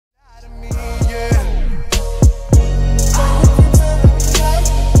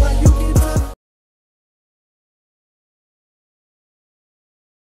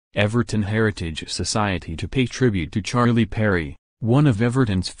Everton Heritage Society to pay tribute to Charlie Parry, one of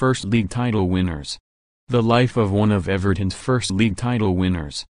Everton's first league title winners. The life of one of Everton's first league title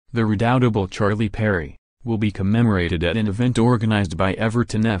winners, the redoubtable Charlie Parry, will be commemorated at an event organised by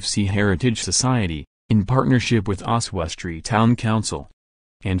Everton FC Heritage Society, in partnership with Oswestry Town Council.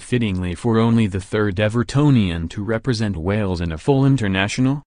 And fittingly for only the third Evertonian to represent Wales in a full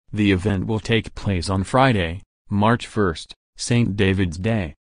international, the event will take place on Friday, March 1st, St. David's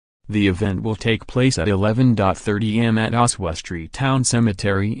Day. The event will take place at 11:30 am at Oswestry Town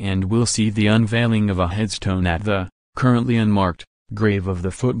Cemetery and will see the unveiling of a headstone at the, currently unmarked, grave of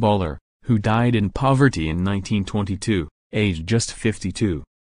the footballer, who died in poverty in 1922, aged just 52.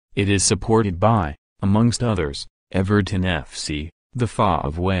 It is supported by, amongst others, Everton FC, the FA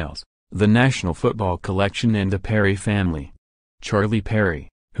of Wales, the National Football Collection and the Parry family. Charlie Parry,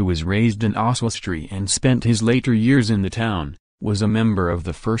 who was raised in Oswestry and spent his later years in the town, was a member of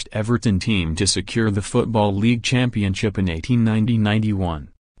the first Everton team to secure the Football League Championship in 1890-91,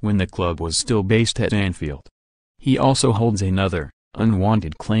 when the club was still based at Anfield. He also holds another,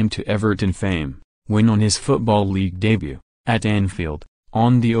 unwanted claim to Everton fame, when on his Football League debut, at Anfield,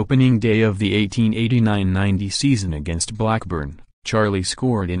 on the opening day of the 1889-90 season against Blackburn, Charlie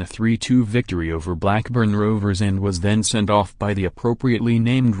scored in a 3-2 victory over Blackburn Rovers and was then sent off by the appropriately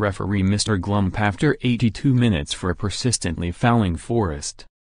named referee Mr Glump after 82 minutes for persistently fouling Forrest.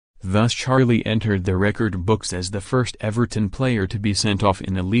 Thus Charlie entered the record books as the first Everton player to be sent off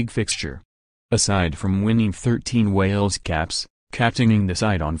in a league fixture. Aside from winning 13 Wales caps, captaining the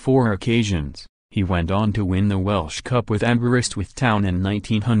side on 4 occasions, he went on to win the Welsh Cup with Aberystwyth Town in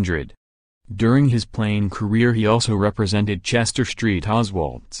 1900. During his playing career he also represented Chester Street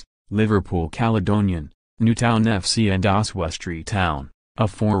Oswalds, Liverpool Caledonian, Newtown FC and Oswestry Town, a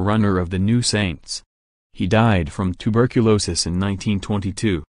forerunner of the new Saints. He died from tuberculosis in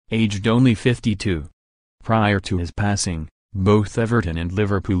 1922, aged only 52. Prior to his passing, both Everton and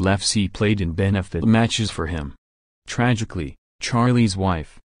Liverpool FC played in benefit matches for him. Tragically, Charlie's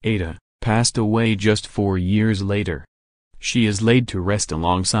wife, Ada, passed away just 4 years later. She is laid to rest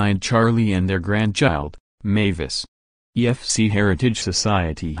alongside Charlie and their grandchild, Mavis. EFC Heritage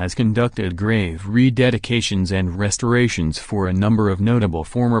Society has conducted grave rededications and restorations for a number of notable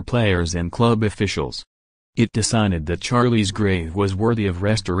former players and club officials. It decided that Charlie's grave was worthy of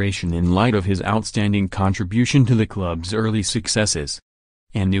restoration in light of his outstanding contribution to the club's early successes.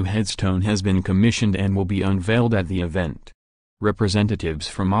 A new headstone has been commissioned and will be unveiled at the event. Representatives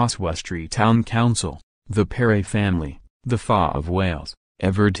from Oswestry Town Council, the Parry family, the FA of Wales,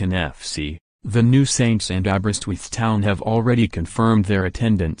 Everton FC, the new Saints and Aberystwyth Town have already confirmed their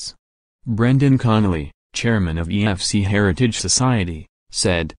attendance. Brendan Connolly, chairman of EFC Heritage Society,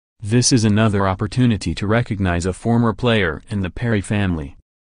 said, "This is another opportunity to recognize a former player in the Parry family.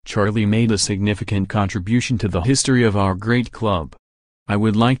 Charlie made a significant contribution to the history of our great club. I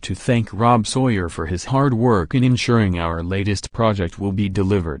would like to thank Rob Sawyer for his hard work in ensuring our latest project will be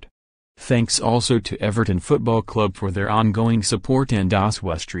delivered. Thanks also to Everton Football Club for their ongoing support and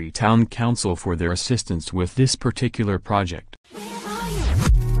Oswestry Town Council for their assistance with this particular project."